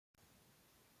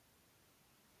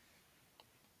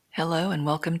Hello and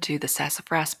welcome to the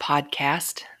Sassafras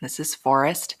Podcast. This is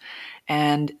Forrest,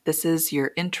 and this is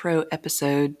your intro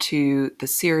episode to the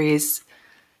series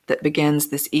that begins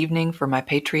this evening for my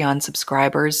Patreon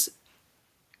subscribers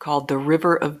called The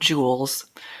River of Jewels,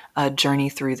 A Journey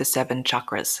Through the Seven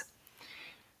Chakras.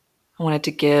 I wanted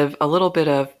to give a little bit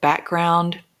of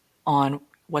background on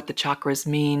what the chakras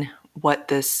mean, what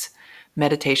this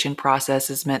meditation process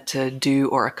is meant to do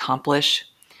or accomplish,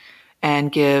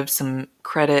 and give some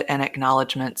credit and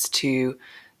acknowledgements to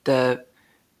the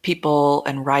people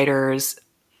and writers,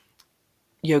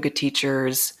 yoga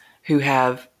teachers who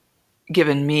have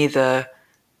given me the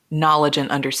knowledge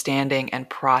and understanding and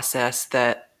process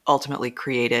that ultimately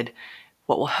created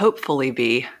what will hopefully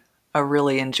be a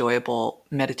really enjoyable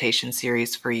meditation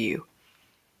series for you.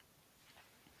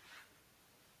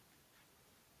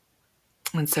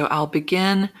 And so I'll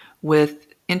begin with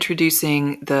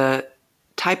introducing the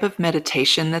type of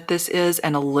meditation that this is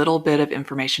and a little bit of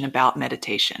information about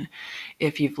meditation.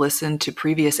 If you've listened to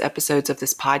previous episodes of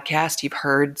this podcast, you've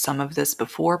heard some of this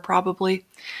before probably,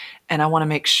 and I want to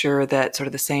make sure that sort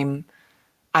of the same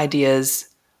ideas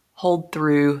hold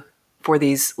through for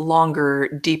these longer,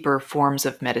 deeper forms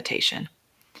of meditation.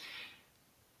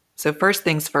 So first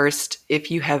things first,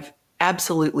 if you have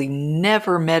absolutely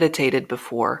never meditated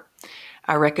before,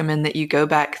 I recommend that you go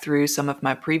back through some of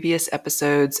my previous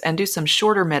episodes and do some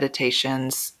shorter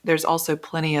meditations. There's also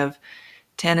plenty of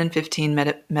 10 and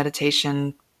 15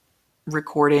 meditation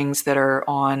recordings that are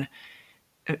on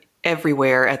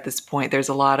everywhere at this point. There's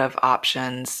a lot of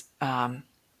options. And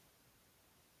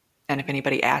if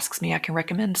anybody asks me, I can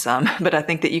recommend some. But I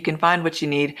think that you can find what you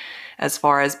need as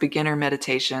far as beginner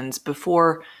meditations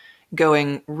before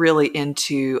going really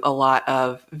into a lot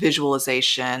of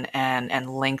visualization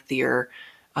and lengthier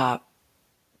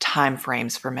time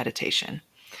frames for meditation.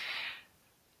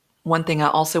 One thing I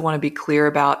also want to be clear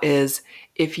about is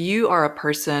if you are a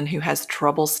person who has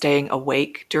trouble staying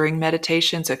awake during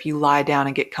meditation, so if you lie down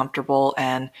and get comfortable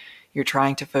and you're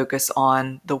trying to focus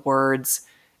on the words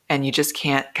and you just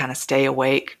can't kind of stay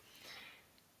awake,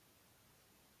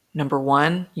 number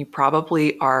one, you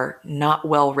probably are not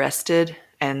well rested.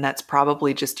 And that's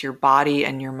probably just your body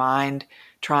and your mind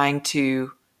trying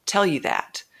to tell you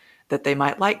that they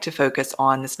might like to focus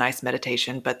on this nice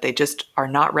meditation, but they just are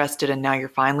not rested and now you're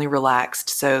finally relaxed.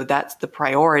 So that's the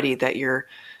priority that your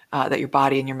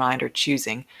body and your mind are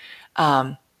choosing.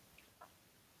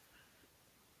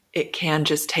 It can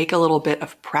just take a little bit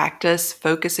of practice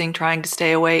focusing, trying to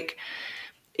stay awake.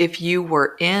 If you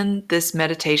were in this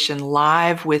meditation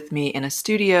live with me in a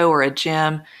studio or a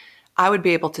gym, I would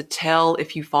be able to tell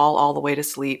if you fall all the way to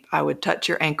sleep. I would touch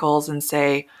your ankles and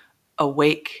say,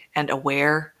 awake and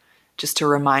aware, just to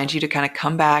remind you to kind of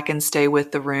come back and stay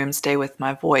with the room, stay with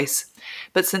my voice.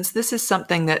 But since this is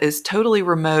something that is totally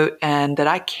remote and that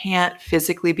I can't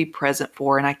physically be present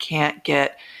for, and I can't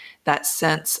get that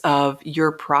sense of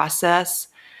your process,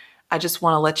 I just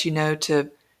want to let you know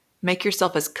to make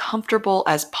yourself as comfortable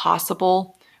as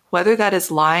possible. Whether that is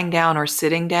lying down or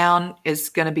sitting down is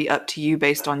going to be up to you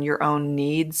based on your own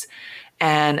needs.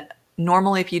 And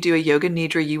normally if you do a yoga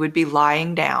nidra, you would be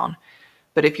lying down.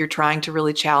 But if you're trying to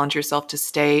really challenge yourself to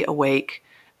stay awake,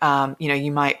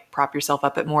 you might prop yourself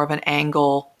up at more of an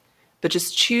angle, but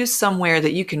just choose somewhere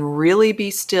that you can really be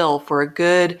still for a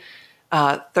good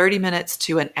 30 minutes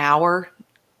to an hour.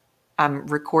 I'm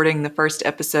recording the first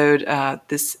episode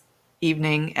this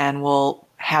evening, and we'll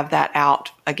have that out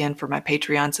again for my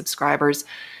Patreon subscribers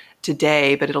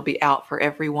today, but it'll be out for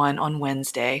everyone on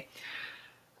Wednesday.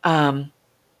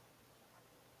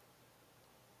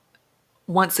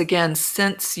 Once again,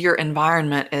 since your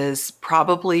environment is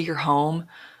probably your home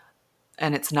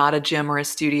and it's not a gym or a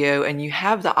studio, and you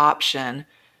have the option,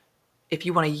 if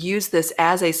you want to use this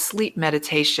as a sleep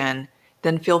meditation,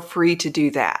 then feel free to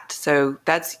do that. So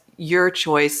that's your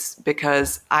choice,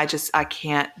 because I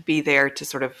can't be there to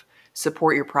sort of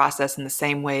support your process in the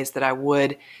same ways that I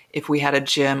would if we had a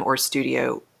gym or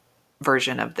studio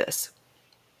version of this.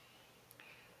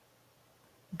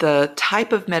 The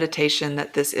type of meditation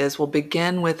that this is will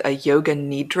begin with a yoga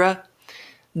nidra.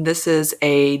 This is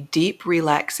a deep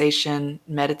relaxation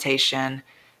meditation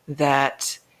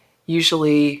that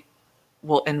usually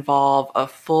will involve a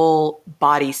full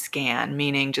body scan,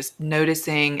 meaning just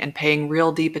noticing and paying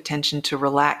real deep attention to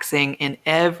relaxing in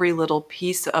every little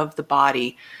piece of the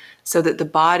body, so that the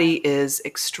body is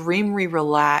extremely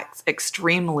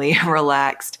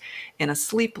relaxed in a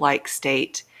sleep-like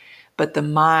state, but the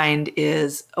mind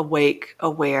is awake,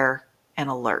 aware, and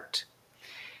alert.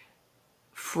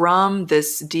 From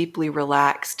this deeply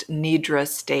relaxed nidra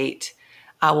state,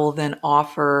 I will then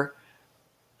offer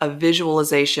a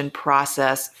visualization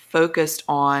process focused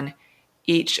on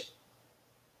each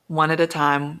one at a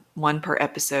time, one per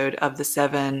episode of the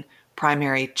 7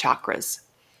 primary chakras.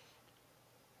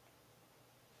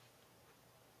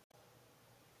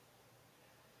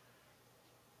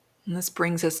 And this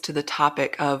brings us to the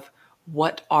topic of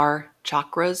what are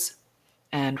chakras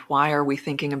and why are we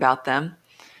thinking about them?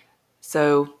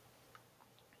 So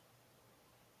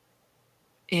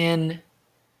in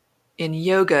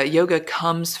yoga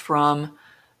comes from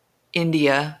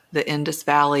India, the Indus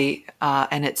Valley,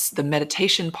 and it's the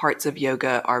meditation parts of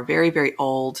yoga are very, very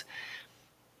old.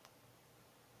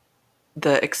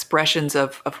 The expressions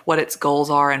of what its goals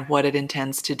are and what it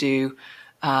intends to do.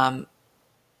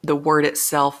 The word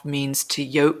itself means to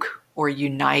yoke or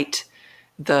unite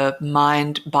the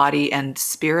mind, body, and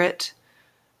spirit,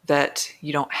 that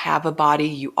you don't have a body,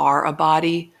 you are a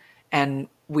body, and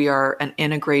we are an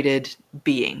integrated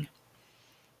being.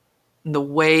 The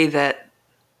way that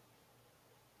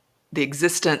the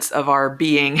existence of our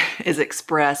being is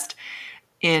expressed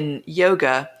in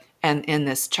yoga and in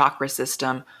this chakra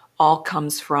system all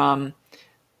comes from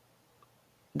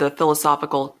the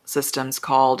philosophical systems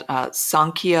called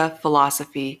Sankhya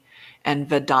philosophy and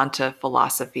Vedanta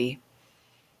philosophy.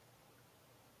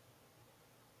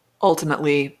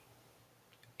 Ultimately,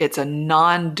 it's a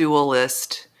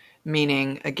non-dualist,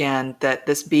 meaning, again, that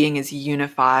this being is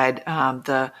unified.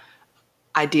 The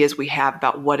ideas we have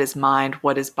about what is mind,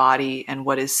 what is body, and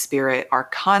what is spirit are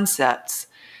concepts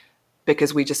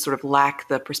because we just sort of lack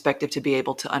the perspective to be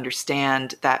able to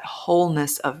understand that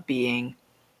wholeness of being,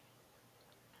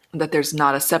 that there's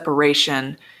not a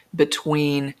separation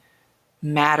between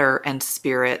matter and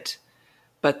spirit,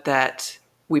 but that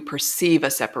we perceive a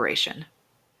separation.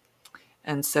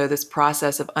 And so this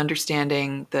process of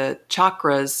understanding the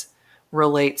chakras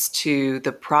relates to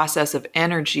the process of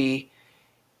energy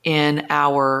in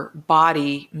our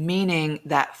body, meaning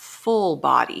that full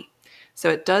body. So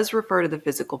it does refer to the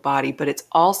physical body, but it's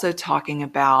also talking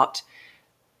about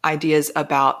ideas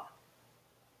about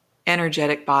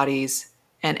energetic bodies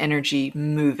and energy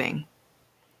moving.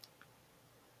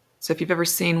 So if you've ever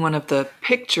seen one of the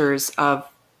pictures of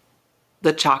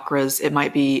the chakras, it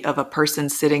might be of a person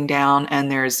sitting down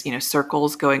and there's,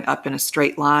 circles going up in a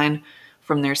straight line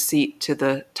from their seat to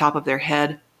the top of their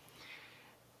head.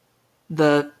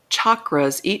 The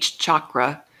chakras, each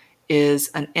chakra is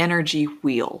an energy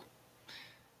wheel.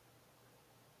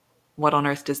 What on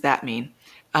earth does that mean?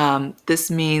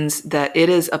 This means that it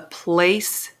is a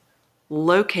place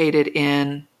located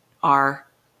in our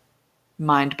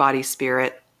mind, body,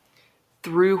 spirit,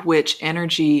 through which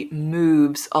energy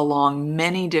moves along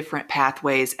many different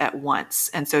pathways at once.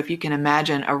 And so if you can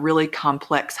imagine a really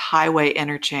complex highway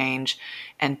interchange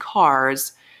and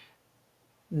cars,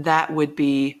 that would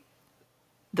be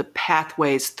the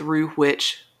pathways through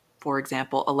which, for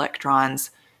example,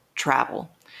 electrons travel.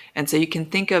 And so you can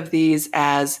think of these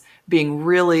as being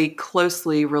really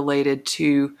closely related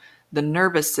to the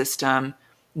nervous system,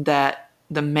 that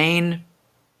the main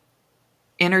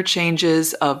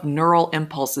interchanges of neural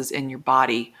impulses in your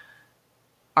body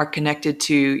are connected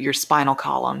to your spinal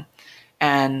column.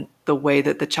 And the way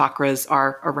that the chakras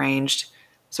are arranged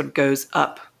sort of goes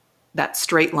up that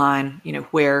straight line,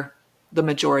 where the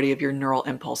majority of your neural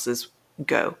impulses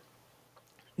go.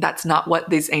 That's not what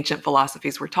these ancient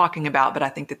philosophies were talking about, but I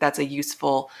think that that's a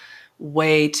useful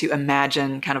way to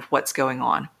imagine kind of what's going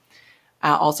on.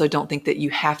 I also don't think that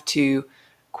you have to,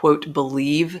 quote,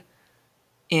 believe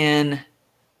in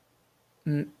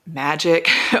magic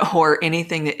or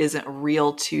anything that isn't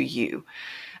real to you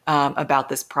about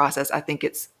this process. I think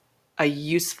it's a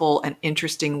useful and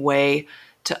interesting way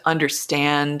to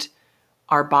understand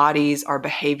our bodies, our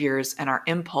behaviors, and our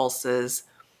impulses.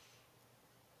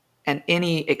 And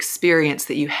any experience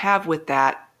that you have with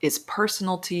that is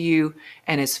personal to you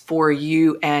and is for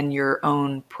you and your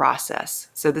own process.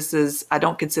 So I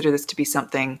don't consider this to be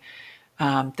something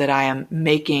that I am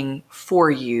making for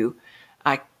you.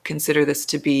 I consider this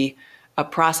to be a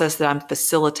process that I'm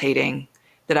facilitating,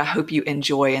 that I hope you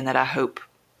enjoy and that I hope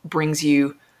brings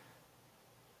you,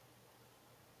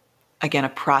 again, a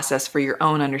process for your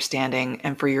own understanding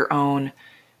and for your own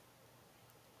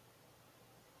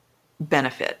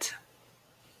benefit.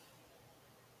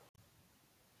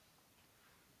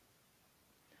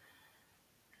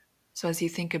 So as you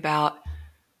think about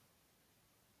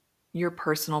your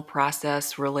personal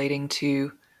process relating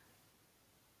to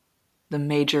the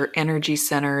major energy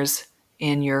centers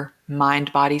in your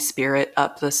mind, body, spirit,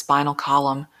 up the spinal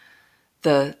column,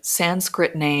 the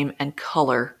Sanskrit name and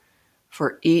color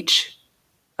for each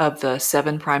of the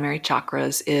 7 primary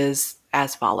chakras is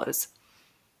as follows.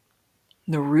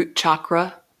 The root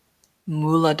chakra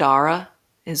Muladhara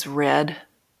is red.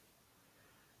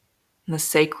 The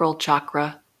sacral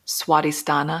chakra,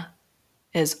 Swadhisthana,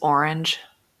 is orange.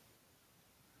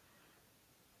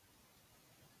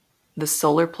 The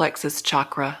solar plexus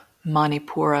chakra,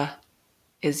 Manipura,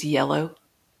 is yellow.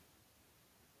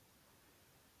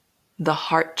 The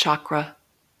heart chakra,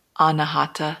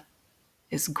 Anahata,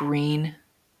 is green.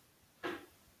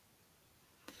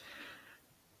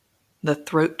 The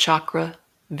throat chakra,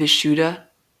 Vishuddha,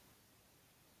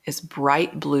 is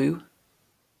bright blue.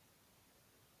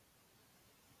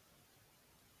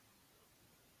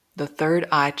 The third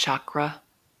eye chakra,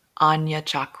 Anya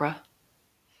chakra,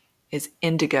 is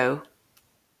indigo.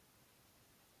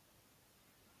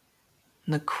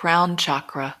 The crown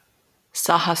chakra,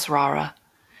 Sahasrara,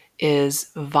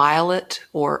 is violet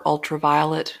or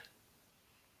ultraviolet.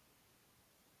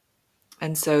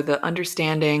 And so the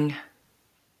understanding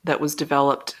that was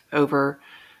developed over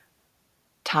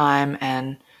time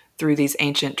and through these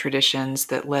ancient traditions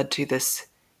that led to this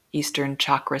Eastern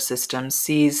chakra system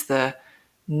sees the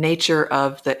nature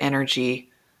of the energy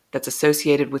that's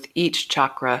associated with each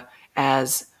chakra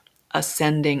as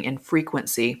ascending in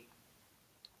frequency,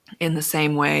 in the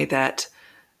same way that,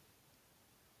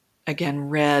 again,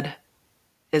 red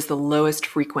is the lowest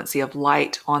frequency of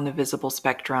light on the visible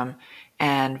spectrum,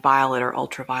 and violet or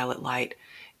ultraviolet light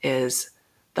is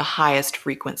the highest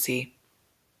frequency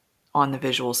on the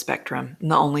visual spectrum.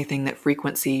 And the only thing that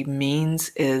frequency means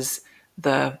is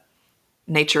the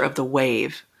nature of the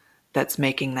wave that's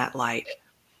making that light.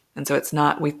 And so it's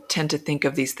not, we tend to think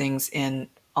of these things in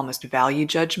almost value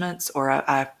judgments, or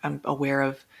I'm aware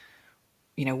of,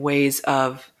 ways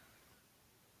of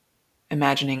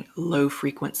imagining low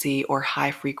frequency or high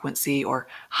frequency or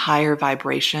higher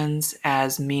vibrations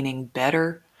as meaning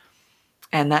better.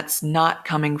 And that's not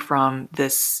coming from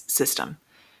this system.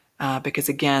 Because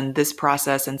again, this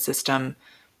process and system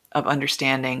of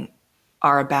understanding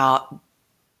are about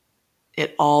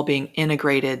it all being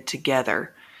integrated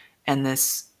together. And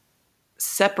this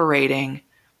separating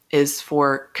is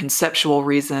for conceptual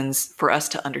reasons for us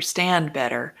to understand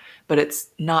better, but it's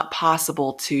not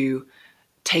possible to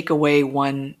take away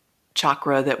one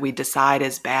chakra that we decide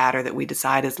is bad, or that we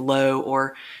decide is low,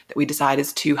 or that we decide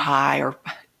is too high, or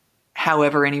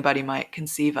however anybody might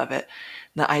conceive of it.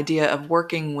 The idea of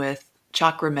working with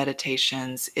chakra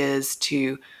meditations is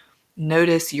to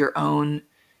notice your own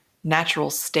natural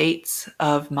states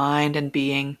of mind and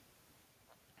being,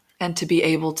 and to be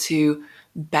able to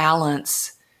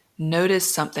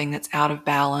notice something that's out of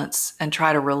balance and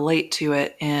try to relate to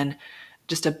it in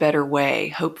just a better way,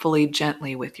 hopefully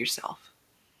gently with yourself.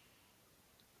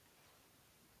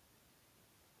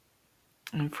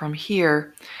 And from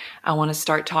here, I want to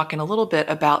start talking a little bit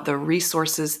about the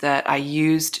resources that I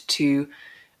used to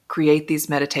create these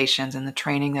meditations and the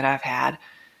training that I've had.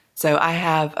 So I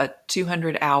have a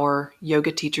 200-hour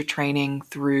yoga teacher training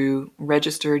through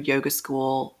registered yoga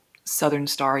school, Southern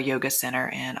Star Yoga Center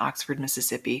in Oxford,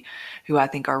 Mississippi, who I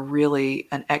think are really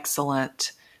an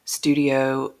excellent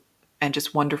studio and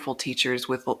just wonderful teachers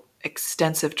with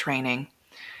extensive training.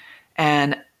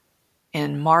 And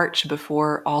in March,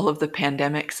 before all of the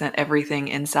pandemic sent everything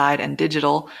inside and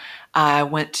digital, I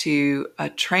went to a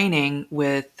training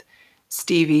with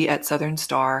Stevie at Southern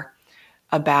Star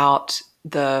about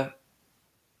the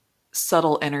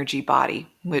subtle energy body,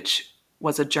 which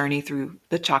was a journey through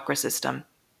the chakra system.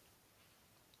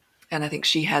 And I think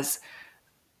she has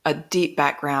a deep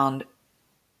background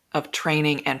of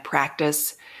training and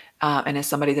practice, and is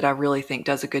somebody that I really think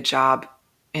does a good job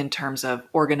in terms of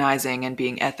organizing and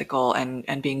being ethical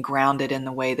and being grounded in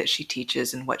the way that she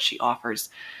teaches and what she offers.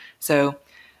 So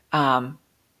all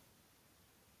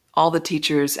the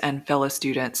teachers and fellow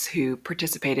students who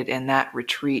participated in that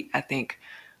retreat, I think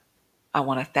I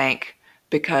want to thank,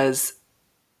 because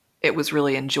it was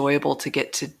really enjoyable to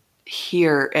get to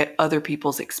hear other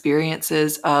people's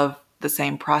experiences of the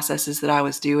same processes that I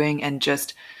was doing, and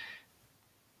just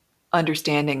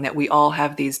understanding that we all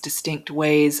have these distinct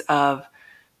ways of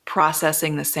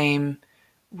processing the same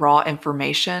raw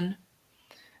information,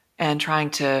 and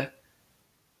trying to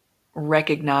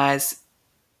recognize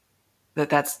that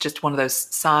that's just one of those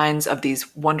signs of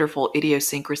these wonderful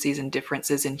idiosyncrasies and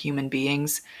differences in human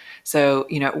beings. So,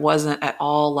 it wasn't at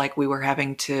all like we were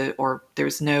having to, or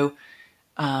there's no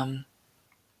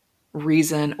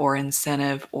reason or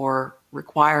incentive or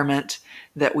requirement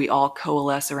that we all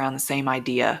coalesce around the same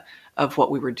idea of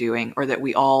what we were doing, or that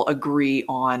we all agree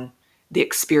on the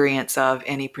experience of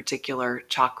any particular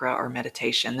chakra or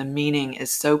meditation. The meaning is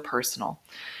so personal.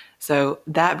 So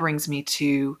that brings me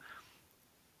to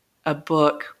a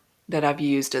book that I've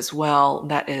used as well,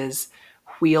 that is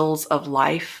Wheels of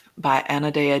Life by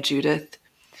Anodea Judith,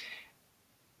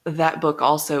 that book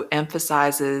also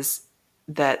emphasizes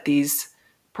that these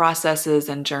processes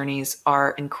and journeys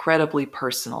are incredibly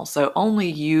personal. So only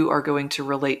you are going to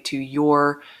relate to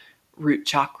your root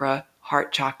chakra,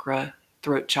 heart chakra,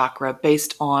 throat chakra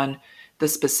based on the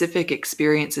specific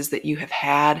experiences that you have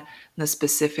had, and the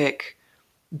specific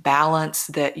balance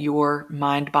that your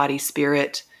mind, body,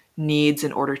 spirit needs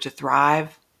in order to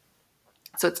thrive.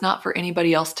 So it's not for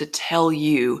anybody else to tell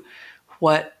you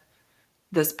what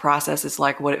this process is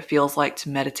like, what it feels like to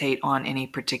meditate on any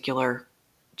particular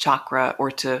chakra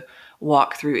or to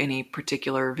walk through any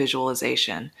particular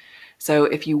visualization. So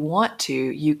if you want to,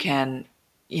 you can,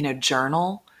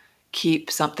 journal,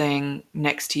 keep something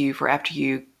next to you for after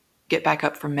you get back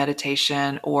up from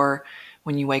meditation, or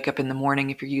when you wake up in the morning,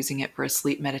 if you're using it for a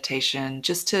sleep meditation,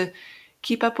 just to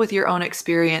keep up with your own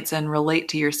experience and relate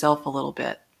to yourself a little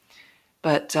bit.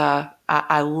 But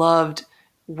I loved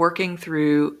working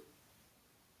through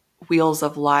Wheels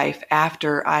of Life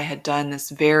after I had done this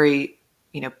very,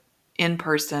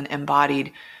 in-person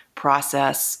embodied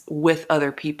process with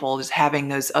other people, just having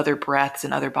those other breaths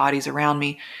and other bodies around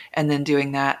me, and then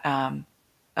doing that,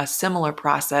 a similar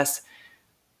process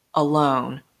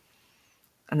alone.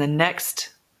 And the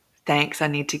next thanks I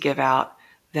need to give out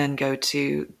then go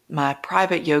to my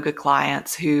private yoga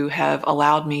clients who have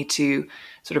allowed me to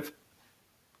sort of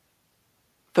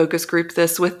focus group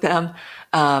this with them,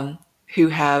 who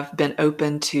have been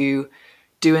open to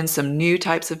doing some new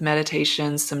types of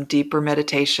meditations, some deeper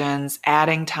meditations,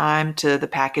 adding time to the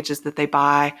packages that they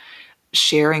buy,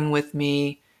 sharing with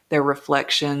me their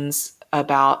reflections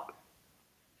about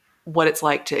what it's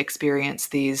like to experience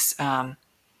these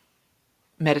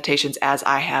meditations as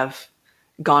I have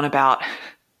gone about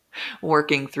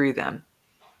working through them.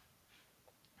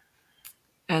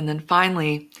 And then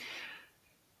finally,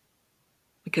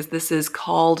 because this is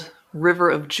called River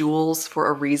of Jewels for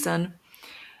a reason,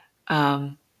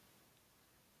 on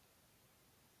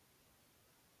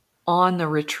the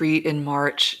retreat in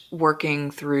March,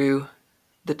 working through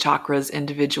the chakras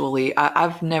individually,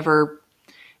 I've never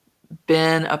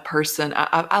been a person,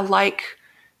 I like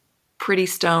pretty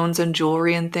stones and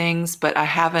jewelry and things, but I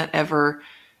haven't ever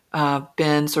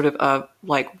been sort of a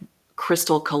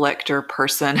crystal collector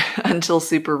person until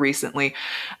super recently.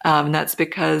 That's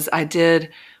because I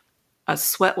did a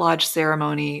sweat lodge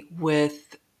ceremony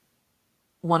with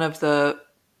one of the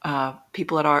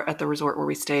people at the resort where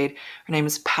we stayed. Her name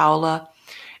is Paula,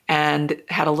 and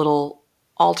had a little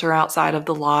altar outside of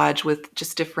the lodge with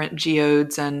just different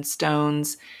geodes and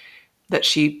stones that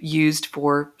she used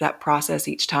for that process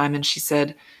each time. And she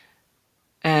said,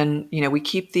 and we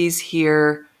keep these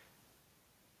here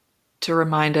to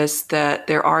remind us that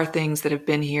there are things that have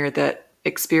been here that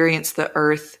experienced the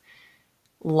earth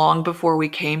long before we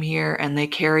came here, and they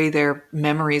carry their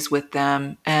memories with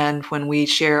them. And when we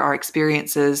share our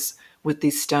experiences with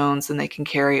these stones, then they can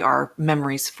carry our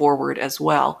memories forward as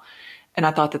well. And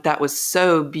I thought that that was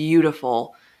so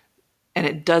beautiful. And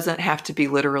it doesn't have to be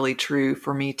literally true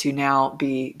for me to now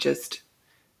be just,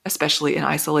 especially in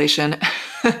isolation,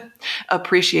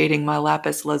 appreciating my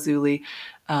lapis lazuli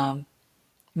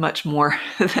much more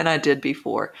than I did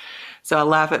before. So I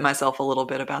laugh at myself a little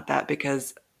bit about that,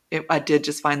 because I did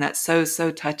just find that so,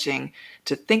 so touching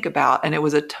to think about. And it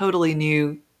was a totally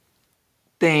new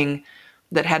thing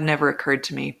that had never occurred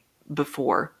to me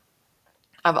before.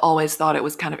 I've always thought it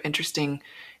was kind of interesting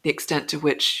the extent to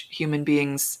which human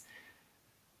beings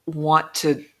want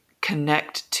to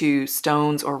connect to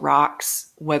stones or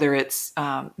rocks, whether it's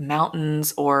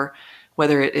mountains or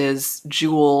whether it is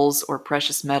jewels or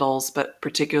precious metals, but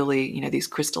particularly, these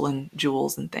crystalline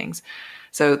jewels and things.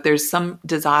 So there's some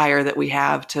desire that we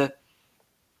have to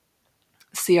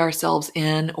see ourselves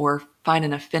in or find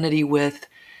an affinity with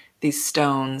these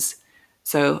stones.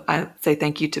 So I say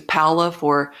thank you to Paula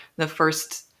for the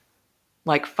first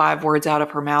 5 words out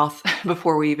of her mouth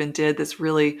before we even did this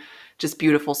really just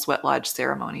beautiful sweat lodge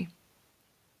ceremony.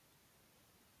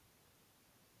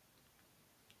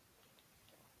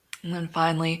 And then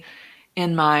finally,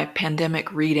 in my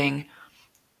pandemic reading,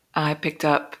 I picked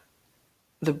up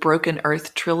the Broken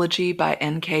Earth trilogy by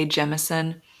N.K.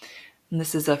 Jemisin. And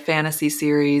this is a fantasy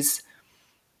series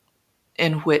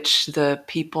in which the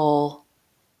people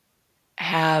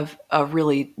have a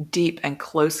really deep and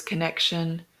close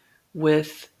connection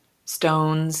with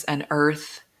stones and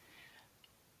earth,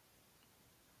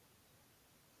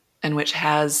 and which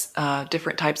has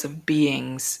different types of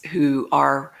beings who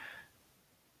are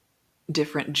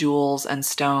different jewels and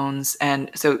stones. And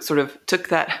so sort of took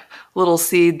that little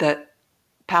seed that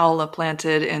Paola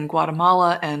planted in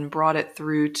Guatemala and brought it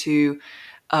through to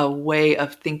a way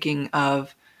of thinking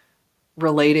of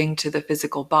relating to the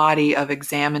physical body, of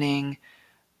examining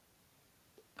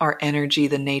our energy,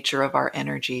 the nature of our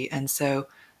energy. And so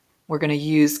we're going to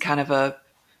use kind of a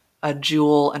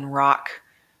jewel and rock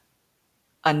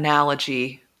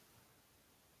analogy,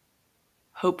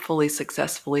 hopefully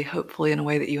successfully, hopefully in a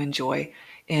way that you enjoy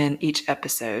in each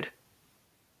episode.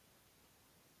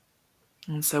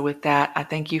 And so with that, I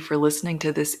thank you for listening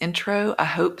to this intro. I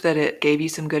hope that it gave you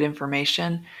some good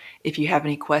information. If you have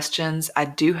any questions, I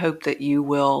do hope that you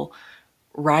will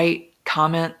write,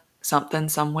 comment something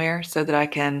somewhere so that I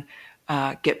can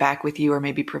get back with you or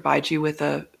maybe provide you with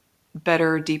a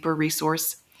better, deeper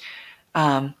resource.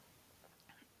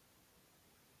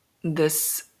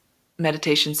 This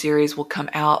meditation series will come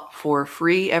out for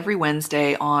free every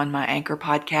Wednesday on my Anchor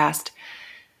podcast.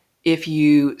 If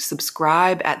you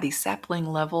subscribe at the sapling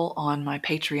level on my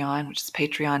Patreon, which is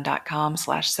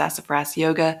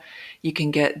patreon.com/sassafrasyoga, you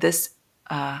can get this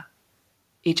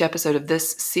each episode of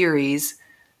this series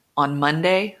on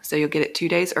Monday, so you'll get it 2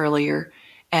 days earlier,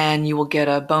 and you will get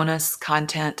a bonus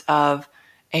content of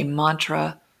a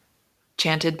mantra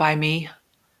chanted by me,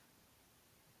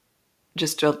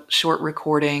 just a short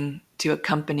recording to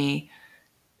accompany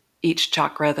each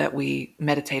chakra that we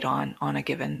meditate on a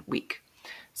given week.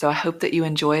 So I hope that you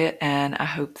enjoy it, and I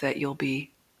hope that you'll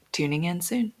be tuning in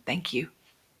soon. Thank you.